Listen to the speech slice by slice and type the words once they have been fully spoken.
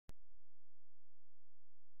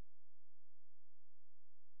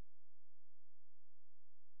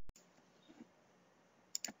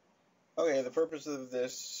Okay, the purpose of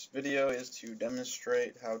this video is to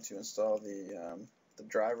demonstrate how to install the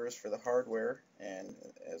drivers for the hardware and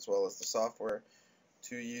as well as the software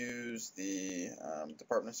to use the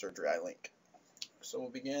department store link. So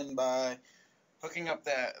we'll begin by hooking up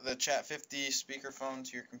the Chat 50 speakerphone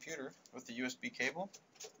to your computer with the USB cable,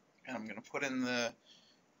 and I'm going to put in the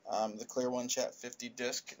ClearOne Chat 50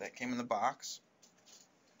 disc that came in the box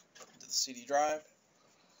into the CD drive.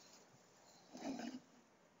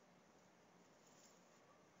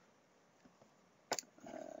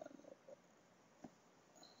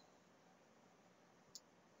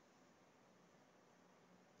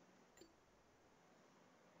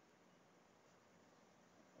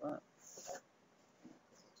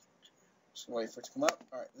 Just gonna wait for it to come up.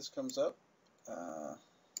 Alright, this comes up.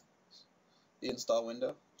 The install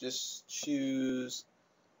window. Just choose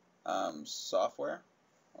software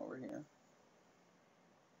over here.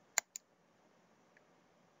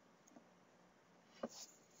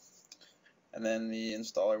 And then the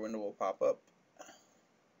installer window will pop up.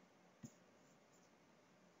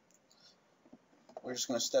 We're just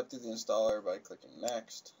going to step through the installer by clicking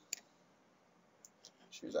next.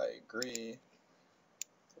 Choose I agree.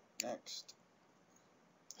 Click next.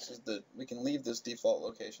 This is we can leave this default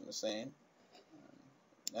location the same.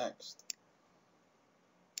 Next.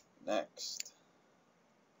 Next.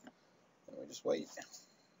 And we just wait.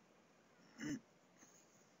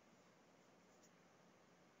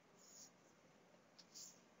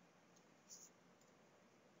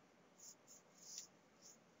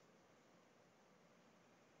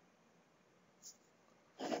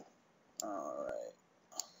 Alright.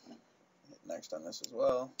 Hit next on this as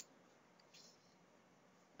well.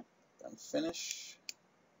 Then finish.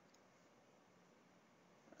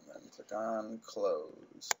 And then click on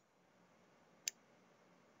close.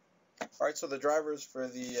 Alright, so the drivers for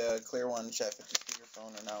the ClearOne Chat 50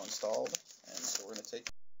 speakerphone are now installed. And so we're going to take